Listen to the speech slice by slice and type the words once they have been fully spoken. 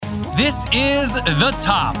This is The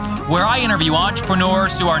Top, where I interview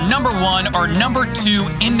entrepreneurs who are number one or number two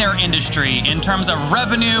in their industry in terms of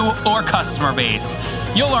revenue or customer base.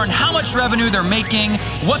 You'll learn how much revenue they're making,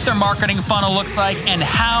 what their marketing funnel looks like, and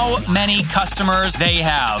how many customers they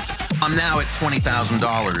have. I'm now at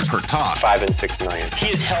 $20,000 per talk. 5 and 6 million. He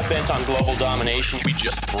is hell-bent on global domination. We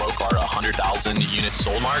just broke our 100,000 unit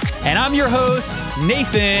sold mark. And I'm your host,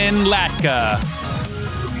 Nathan Latka.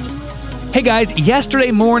 Hey guys,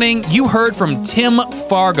 yesterday morning, you heard from Tim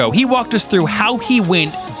Fargo. He walked us through how he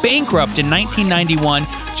went bankrupt in 1991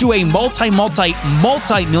 to a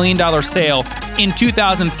multi-million dollar sale in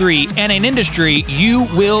 2003 and an industry you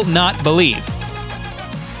will not believe.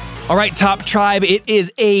 All right, Top Tribe, it is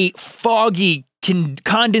a foggy,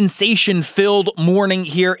 condensation-filled morning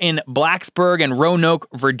here in Blacksburg and Roanoke,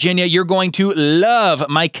 Virginia. You're going to love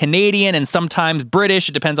my Canadian and sometimes British,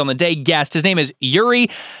 it depends on the day, guest. His name is Yuri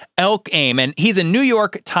Elkaim, and he's a New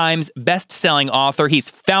York Times best-selling author. He's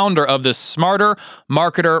founder of the Smarter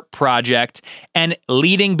Marketer Project and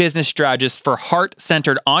leading business strategist for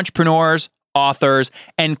heart-centered entrepreneurs, authors,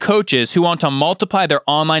 and coaches who want to multiply their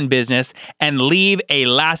online business and leave a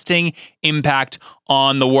lasting impact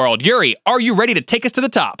on the world. Yuri, are you ready to take us to the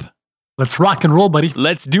top? Let's rock and roll, buddy.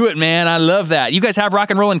 Let's do it, man. I love that. You guys have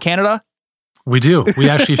rock and roll in Canada? We do. We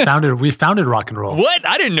actually founded rock and roll. What?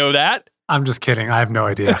 I didn't know that. I'm just kidding. I have no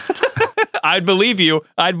idea. I'd believe you.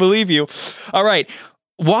 All right.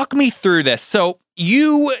 Walk me through this. So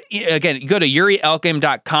you, again, go to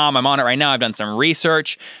yurielkaim.com. I'm on it right now. I've done some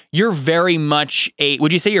research. You're very much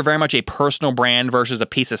would you say you're very much a personal brand versus a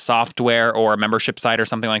piece of software or a membership site or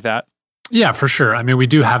something like that? Yeah, for sure. I mean, we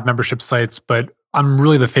do have membership sites, but I'm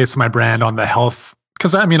really the face of my brand on the health.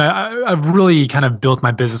 Because I mean, I've really kind of built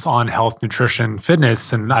my business on health, nutrition,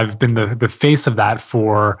 fitness, and I've been the face of that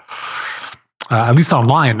for at least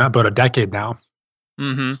online about a decade now.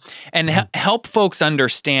 Mm-hmm. And help folks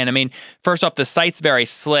understand. I mean, first off, the site's very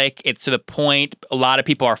slick. It's to the point. A lot of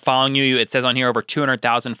people are following you. It says on here over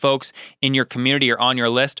 200,000 folks in your community are on your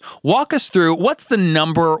list. Walk us through, what's the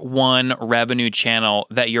number one revenue channel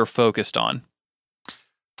that you're focused on?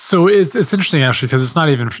 So it's interesting actually, because it's not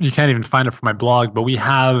even, you can't even find it from my blog, but we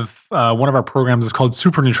have one of our programs is called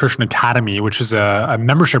Super Nutrition Academy, which is a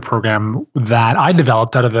membership program that I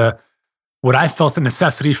developed out of what I felt the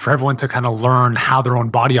necessity for everyone to kind of learn how their own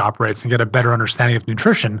body operates and get a better understanding of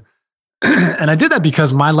nutrition. And I did that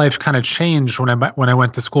because my life kind of changed when I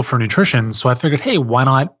went to school for nutrition. So I figured, hey, why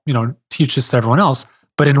not, teach this to everyone else,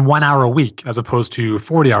 but in 1 hour a week as opposed to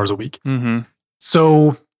 40 hours a week. Mm-hmm.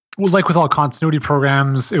 So like with all continuity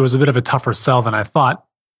programs, it was a bit of a tougher sell than I thought.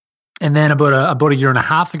 And then about a year and a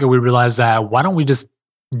half ago, we realized that why don't we just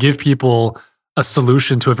give people a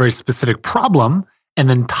solution to a very specific problem and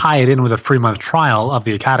then tie it in with a free month trial of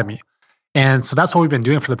the Academy. And so that's what we've been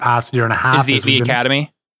doing for the past year and a half. Is the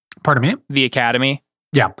Academy? Pardon me? The Academy?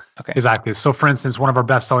 Yeah, okay, exactly. So for instance, one of our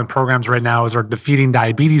best-selling programs right now is our Defeating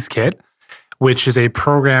Diabetes Kit, which is a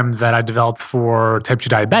program that I developed for type 2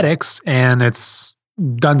 diabetics. And it's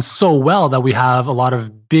done so well that we have a lot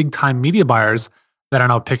of big-time media buyers that are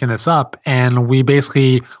now picking this up. And we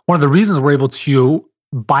basically, one of the reasons we're able to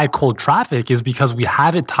buy cold traffic is because we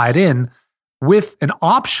have it tied in with an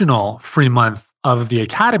optional free month of the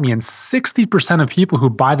Academy. And 60% of people who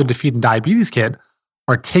buy the Defeating Diabetes Kit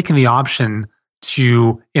are taking the option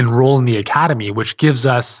to enroll in the Academy, which gives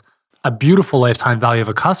us a beautiful lifetime value of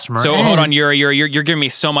a customer. So hold on, you're giving me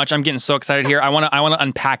so much. I'm getting so excited here. I want to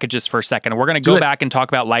unpackage this for a second. We're going to go back and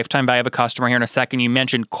talk about lifetime value of a customer here in a second. You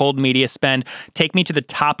mentioned cold media spend. Take me to the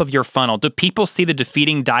top of your funnel. Do people see the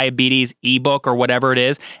Defeating Diabetes ebook or whatever it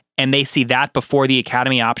is, and they see that before the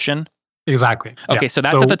Academy option? Exactly. Okay, yeah. So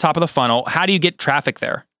that's at the top of the funnel. How do you get traffic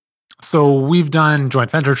there? So we've done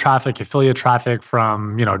joint venture traffic, affiliate traffic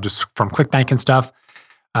from, just from ClickBank and stuff.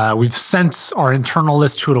 We've sent our internal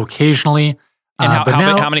list to it occasionally. And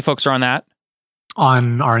how many folks are on that?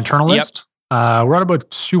 On our internal list? We're at about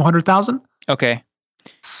 200,000. Okay.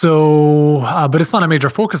 So, but it's not a major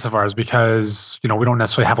focus of ours because, we don't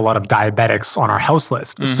necessarily have a lot of diabetics on our house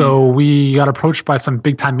list. Mm-hmm. So we got approached by some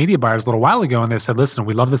big time media buyers a little while ago and they said, listen,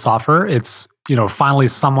 we love this offer. It's, finally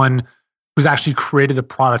someone who's actually created the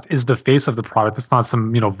product is the face of the product. It's not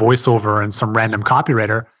some, voiceover and some random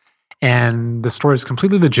copywriter. And the story is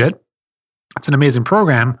completely legit. It's an amazing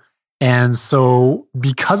program. And so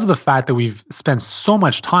because of the fact that we've spent so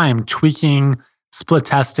much time tweaking, split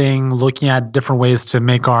testing, looking at different ways to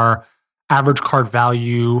make our average cart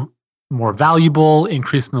value more valuable,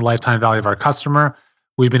 increasing the lifetime value of our customer,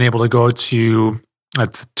 we've been able to go to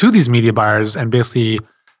these media buyers and basically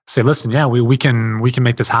say, listen, yeah, we can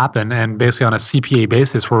make this happen. And basically on a CPA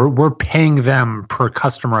basis, we're paying them per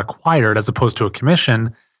customer acquired as opposed to a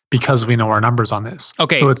commission, because we know our numbers on this.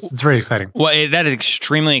 Okay. So it's very exciting. Well, that is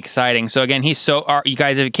extremely exciting. So again, you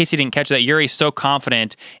guys, in case you didn't catch that, Yuri's so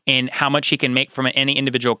confident in how much he can make from any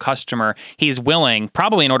individual customer. He's willing,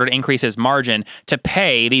 probably in order to increase his margin, to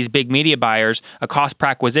pay these big media buyers a cost per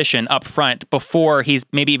acquisition up front before he's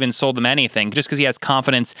maybe even sold them anything, just because he has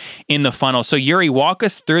confidence in the funnel. So Yuri, walk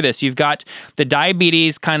us through this. You've got the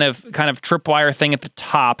diabetes kind of tripwire thing at the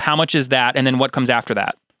top. How much is that? And then what comes after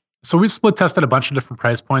that? So we split tested a bunch of different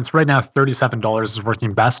price points. Right now, $37 is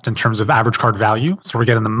working best in terms of average cart value. So we're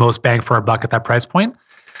getting the most bang for our buck at that price point.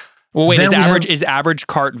 Well, wait, is average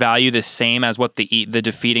cart value the same as what the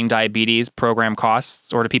Defeating Diabetes program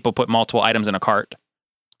costs, or do people put multiple items in a cart?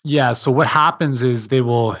 Yeah, so what happens is they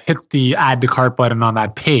will hit the add to cart button on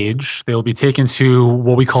that page. They will be taken to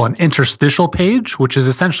what we call an interstitial page, which is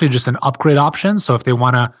essentially just an upgrade option. So if they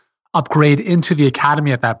want to upgrade into the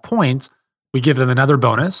academy at that point, we give them another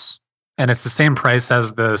bonus, and it's the same price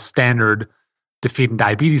as the standard Defeating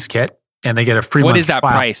Diabetes kit, and they get a free month trial.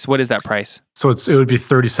 What is that price? So it would be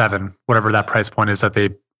 $37, whatever that price point is that they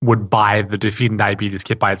would buy the Defeating Diabetes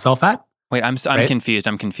kit by itself at. Wait, I'm confused.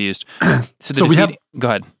 Go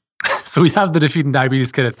ahead. So we have the Defeating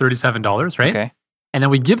Diabetes kit at $37, right? Okay. And then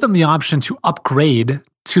we give them the option to upgrade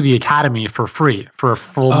to the academy for free for a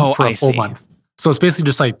full month. So it's basically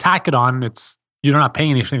just like tack it on. You're not paying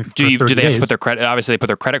anything for 30 days. Do they have to put their credit? Obviously, they put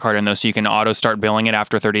their credit card in though, so you can auto start billing it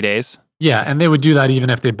after 30 days. Yeah, and they would do that even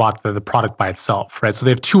if they bought the product by itself, right? So they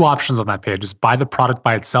have two options on that page: is buy the product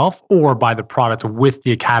by itself or buy the product with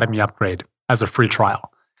the academy upgrade as a free trial.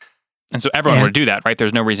 And so everyone would do that, right?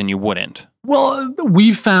 There's no reason you wouldn't. Well,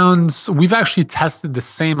 we've actually tested the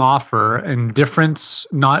same offer in different,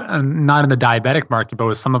 not in the diabetic market, but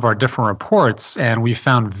with some of our different reports, and we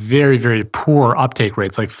found very, very poor uptake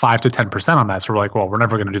rates, like 5 to 10% on that. So we're like, well, we're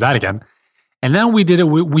never going to do that again. And then we did it.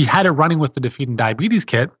 We had it running with the Defeating Diabetes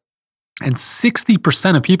kit, and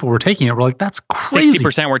 60% of people were taking it. We're like, that's crazy.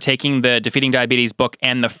 60% were taking the Defeating Diabetes book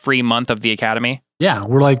and the free month of the academy. Yeah,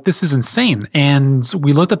 we're like, this is insane. And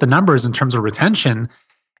we looked at the numbers in terms of retention,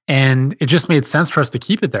 and it just made sense for us to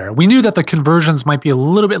keep it there. We knew that the conversions might be a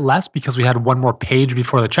little bit less because we had one more page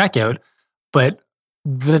before the checkout, but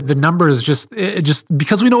the number is just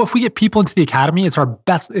because we know if we get people into the academy, it's our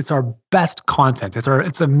best content.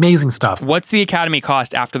 It's amazing stuff. What's the academy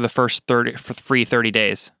cost after the first free 30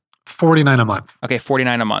 days? $49 a month. Okay,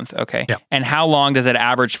 $49 a month. Okay. Yeah. And how long does that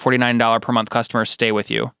average $49 per month customer stay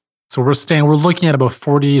with you? So we're looking at about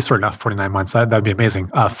 49 months. That'd be amazing.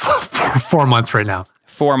 4 months right now.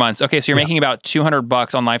 4 months. Okay, so you're making about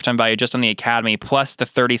 $200 on lifetime value just on the academy, plus the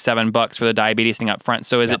 $37 for the diabetes thing up front.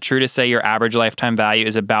 So is it true to say your average lifetime value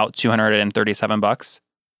is about $237?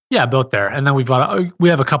 Yeah, about there. And then we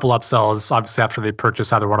have a couple upsells, obviously, after they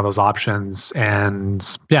purchase either one of those options.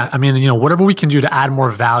 And yeah, I mean, whatever we can do to add more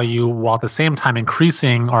value while at the same time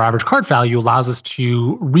increasing our average cart value allows us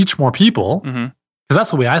to reach more people. Mm-hmm. Because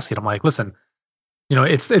that's the way I see it. I'm like, listen,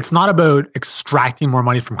 it's not about extracting more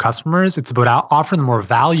money from customers. It's about offering them more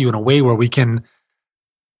value in a way where we can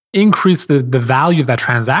increase the value of that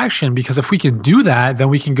transaction. Because if we can do that, then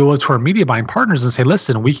we can go to our media buying partners and say,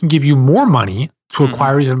 listen, we can give you more money to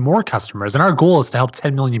acquire even more customers. And our goal is to help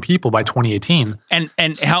 10 million people by 2018. And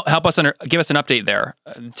help us give us an update there.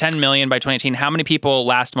 10 million by 2018. How many people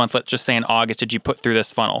last month, let's just say in August, did you put through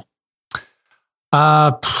this funnel?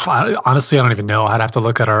 Honestly, I don't even know. I'd have to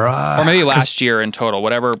look at our... or maybe last year in total,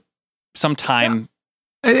 whatever, sometime.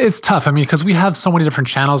 Yeah. It's tough. I mean, because we have so many different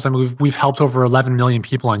channels. I mean, we've helped over 11 million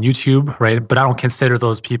people on YouTube, right? But I don't consider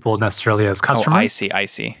those people necessarily as customers. Oh, I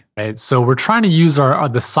see. Right? So we're trying to use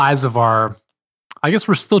the size of our... I guess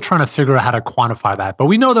we're still trying to figure out how to quantify that. But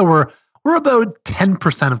we know that we're about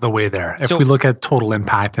 10% of the way there if we look at total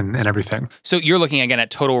impact and everything. So you're looking again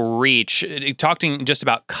at total reach. Talking just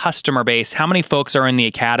about customer base, how many folks are in the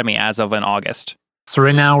academy as of in August? So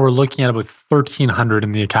right now we're looking at about 1,300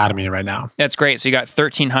 in the academy right now. That's great. So you got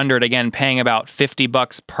 1,300 again, paying about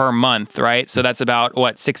 $50 per month, right? So that's about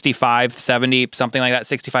what, 65, 70, something like that,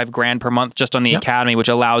 65 grand per month just on the academy, which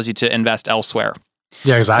allows you to invest elsewhere.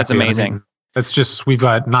 Yeah, exactly. That's amazing. I mean, it's just, we've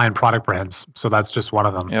got 9 product brands. So that's just one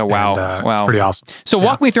of them. Oh, wow. And, it's pretty awesome. So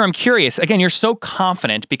walk me through, I'm curious. Again, you're so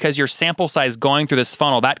confident because your sample size going through this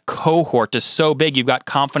funnel, that cohort is so big, you've got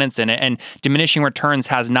confidence in it, and diminishing returns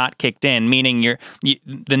has not kicked in, meaning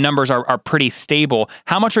the numbers are pretty stable.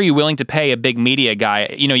 How much are you willing to pay a big media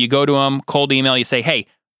guy? You go to him, cold email, you say, hey,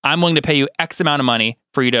 I'm willing to pay you X amount of money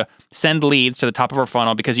for you to send leads to the top of our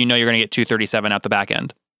funnel because you know you're going to get $237 out the back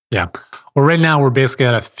end. Yeah. Well, right now we're basically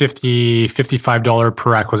at a $55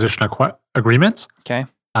 per acquisition agreement. Okay.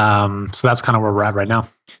 So that's kind of where we're at right now.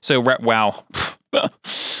 So wow.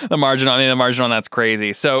 The margin on that's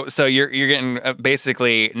crazy. So you're getting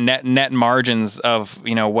basically net margins of,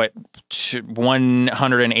 what,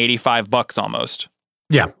 $185 almost.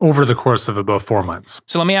 Yeah, over the course of about 4 months.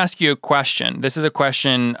 So let me ask you a question. This is a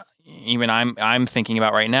question even I'm thinking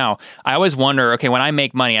about right now. I always wonder, okay, when I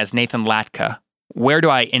make money as Nathan Latka, where do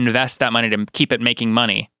I invest that money to keep it making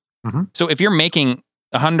money? Mm-hmm. So if you're making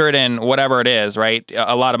 100 and whatever it is, right?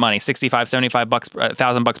 A lot of money, $65, $75,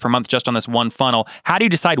 $1,000 per month just on this one funnel. How do you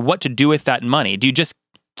decide what to do with that money? Do you just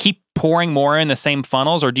keep pouring more in the same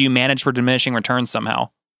funnels, or do you manage for diminishing returns somehow?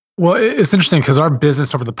 Well, it's interesting because our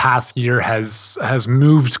business over the past year has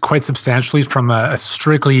moved quite substantially from a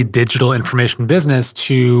strictly digital information business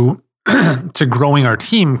to to growing our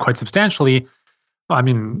team quite substantially. I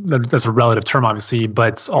mean, that's a relative term, obviously,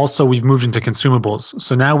 but also we've moved into consumables.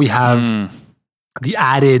 So now we have the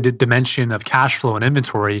added dimension of cash flow and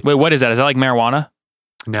inventory. Wait, what is that? Is that like marijuana?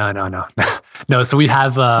 No. No, so we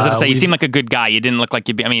have... I was going to say, you seem like a good guy. You didn't look like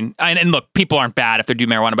you'd be... I mean, and look, people aren't bad if they do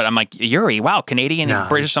marijuana, but I'm like, Yuri, wow, Canadian, he's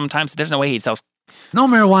British sometimes. There's no way he sells... No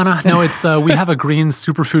marijuana. No, it's we have a green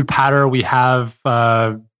superfood powder. We have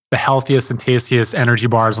the healthiest and tastiest energy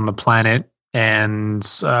bars on the planet, and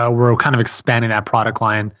we're kind of expanding that product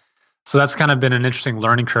line. So that's kind of been an interesting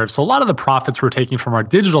learning curve. So a lot of the profits we're taking from our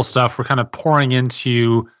digital stuff, we're kind of pouring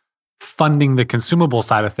into funding the consumable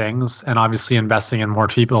side of things, and obviously investing in more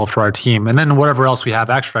people for our team. And then whatever else we have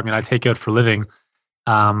extra, I mean, I take out for a living,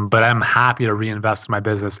 but I'm happy to reinvest in my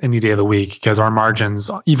business any day of the week because our margins,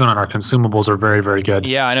 even on our consumables, are very, very good.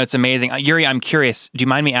 Yeah, I know, it's amazing. Yuri, I'm curious, do you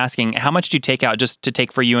mind me asking, how much do you take out just to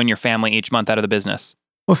take for you and your family each month out of the business?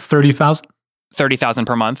 Well, $30,000. $30,000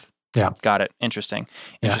 per month? Yeah. Got it. Interesting.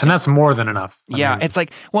 Yeah, and that's more than enough. I mean, it's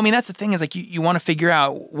like, well, I mean, that's the thing is like you want to figure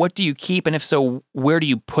out what do you keep, and if so, where do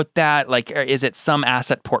you put that? Like, is it some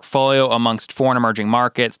asset portfolio amongst foreign emerging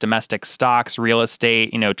markets, domestic stocks, real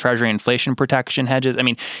estate, treasury inflation protection hedges? I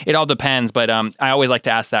mean, it all depends, but I always like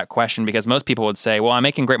to ask that question because most people would say, well, I'm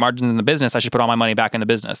making great margins in the business. I should put all my money back in the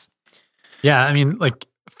business. Yeah, I mean, like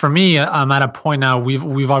for me, I'm at a point now.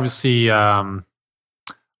 We've obviously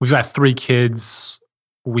we've got 3 kids.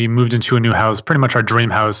 We moved into a new house, pretty much our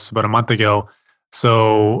dream house, about a month ago.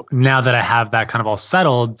 So now that I have that kind of all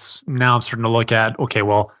settled, now I'm starting to look at, okay,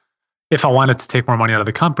 well, if I wanted to take more money out of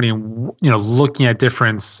the company, looking at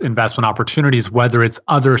different investment opportunities, whether it's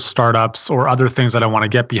other startups or other things that I want to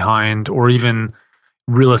get behind, or even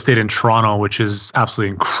real estate in Toronto, which is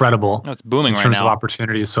absolutely incredible. It's booming right now. In terms of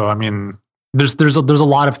opportunities. So, I mean, there's a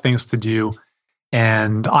lot of things to do.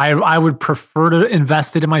 And I would prefer to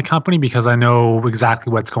invest it in my company because I know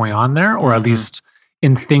exactly what's going on there, or at least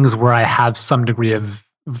in things where I have some degree of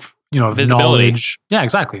visibility. Knowledge. Yeah,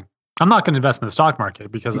 exactly. I'm not going to invest in the stock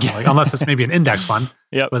market because I'm like, unless it's maybe an index fund.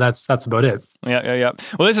 Yeah, but that's about it. Yeah.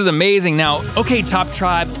 Well, this is amazing. Now, okay, Top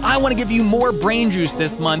Tribe, I want to give you more brain juice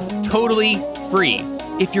this month, totally free.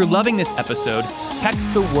 If you're loving this episode,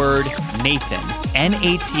 text the word Nathan,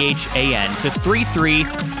 Nathan, to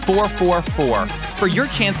 33444 for your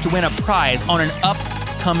chance to win a prize on an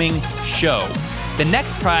upcoming show. The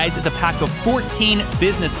next prize is a pack of 14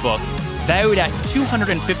 business books valued at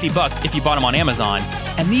 $250 if you bought them on Amazon.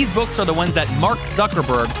 And these books are the ones that Mark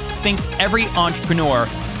Zuckerberg thinks every entrepreneur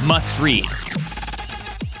must read.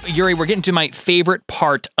 Yuri, we're getting to my favorite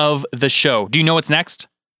part of the show. Do you know what's next?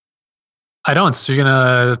 I don't. So you're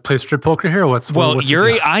gonna play strip poker here? What's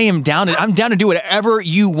Yuri? I'm down to do whatever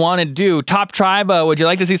you want to do. Top Tribe, would you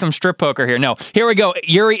like to see some strip poker here? No. Here we go,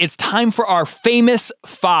 Yuri. It's time for our famous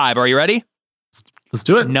 5. Are you ready? Let's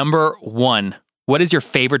do it. Number 1. What is your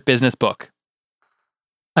favorite business book?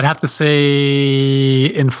 I'd have to say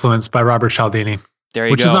Influence by Robert Cialdini. There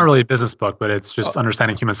you Which go. is not really a business book, but it's just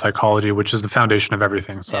understanding human psychology, which is the foundation of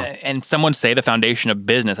everything. So, and some would say the foundation of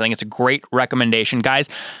business. I think it's a great recommendation, guys.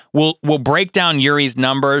 We'll break down Yuri's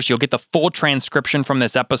numbers. You'll get the full transcription from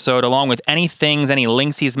this episode, along with any things, any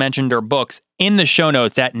links he's mentioned or books in the show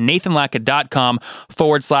notes at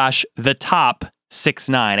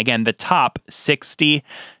nathanlatka.com/the-top69. Again, the top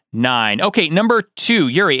 69. Okay, number 2,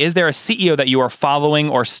 Yuri, is there a CEO that you are following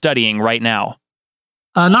or studying right now?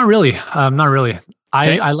 Not really. Not really.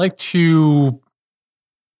 Okay. I like to,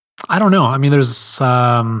 I don't know. I mean, there's,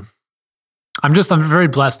 I'm very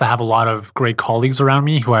blessed to have a lot of great colleagues around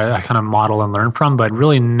me who I kind of model and learn from, but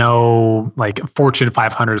really no like Fortune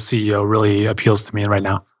 500 CEO really appeals to me right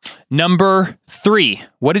now. Number 3,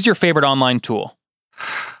 what is your favorite online tool?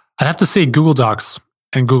 I'd have to say Google Docs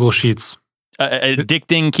and Google Sheets.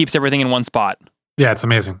 Addicting, keeps everything in one spot. Yeah, it's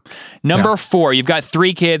amazing. Number 4, you've got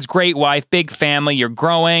 3 kids, great wife, big family, you're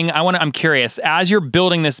growing. I'm curious, as you're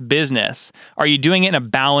building this business, are you doing it in a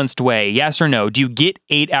balanced way? Yes or no? Do you get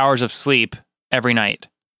 8 hours of sleep every night?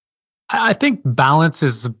 I think balance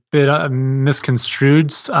is a bit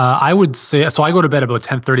misconstrued. I would say, so I go to bed about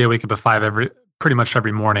 10:30, I wake up at 5 pretty much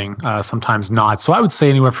every morning, sometimes not. So I would say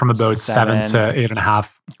anywhere from about 7 to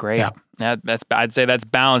 8.5. Great. Yeah. I'd say that's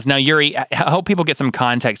balanced. Now, Yuri, help people get some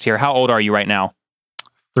context here. How old are you right now?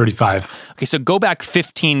 35. Okay, so go back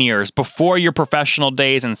 15 years before your professional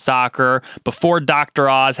days in soccer, before Dr.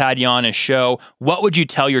 Oz had you on his show. What would you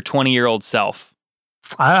tell your 20-year-old self?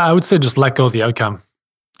 I would say just let go of the outcome.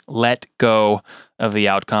 Let go of the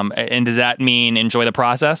outcome. And does that mean enjoy the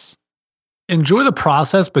process? Enjoy the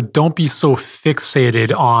process, but don't be so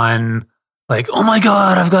fixated on like, oh my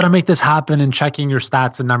God, I've got to make this happen, and checking your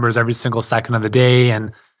stats and numbers every single second of the day.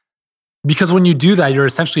 And because when you do that, you're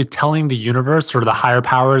essentially telling the universe or the higher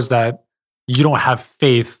powers that you don't have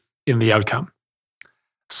faith in the outcome.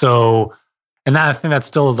 So, and that, I think that's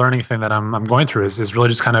still a learning thing that I'm going through is really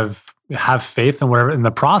just kind of have faith in whatever in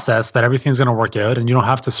the process that everything's going to work out, and you don't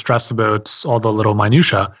have to stress about all the little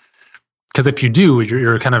minutia. Because if you do,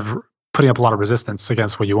 you're kind of putting up a lot of resistance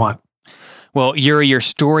against what you want. Well, Yuri, your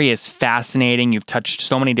story is fascinating. You've touched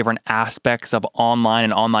so many different aspects of online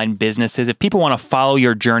and online businesses. If people want to follow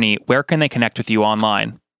your journey, where can they connect with you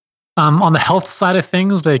online? On the health side of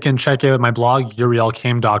things, they can check out my blog,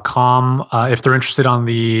 urielkame.com. If they're interested on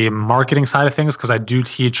the marketing side of things, because I do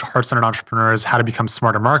teach heart-centered entrepreneurs how to become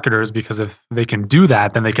smarter marketers, because if they can do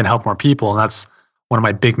that, then they can help more people. And that's one of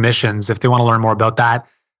my big missions. If they want to learn more about that,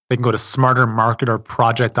 they can go to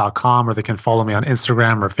smartermarketerproject.com, or they can follow me on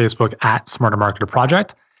Instagram or Facebook at Smarter Marketer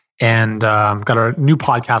Project. And got a new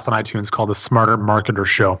podcast on iTunes called The Smarter Marketer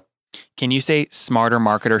Show. Can you say Smarter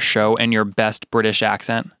Marketer Show in your best British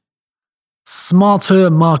accent? Smarter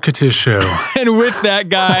Marketer Show. And with that,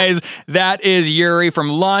 guys, that is Yuri from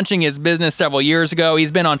launching his business several years ago.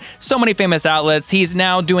 He's been on so many famous outlets. He's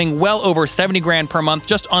now doing well over 70 grand per month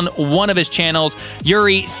just on one of his channels.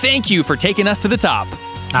 Yuri, thank you for taking us to the top.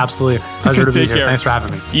 Absolutely. Pleasure to be here. Care. Thanks for having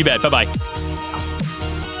me. You bet. Bye-bye.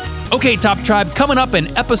 Okay, Top Tribe, coming up in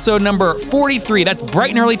episode number 43, that's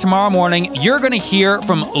bright and early tomorrow morning, you're going to hear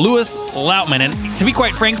from Louis Lautman. And to be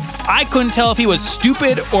quite frank, I couldn't tell if he was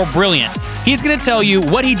stupid or brilliant. He's going to tell you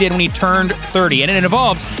what he did when he turned 30, and it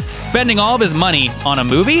involves spending all of his money on a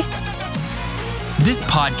movie. This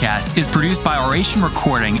podcast is produced by Oration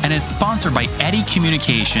Recording and is sponsored by Eddy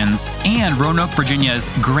Communications and Roanoke, Virginia's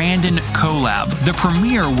Grandin CoLab, the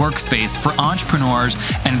premier workspace for entrepreneurs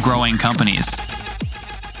and growing companies.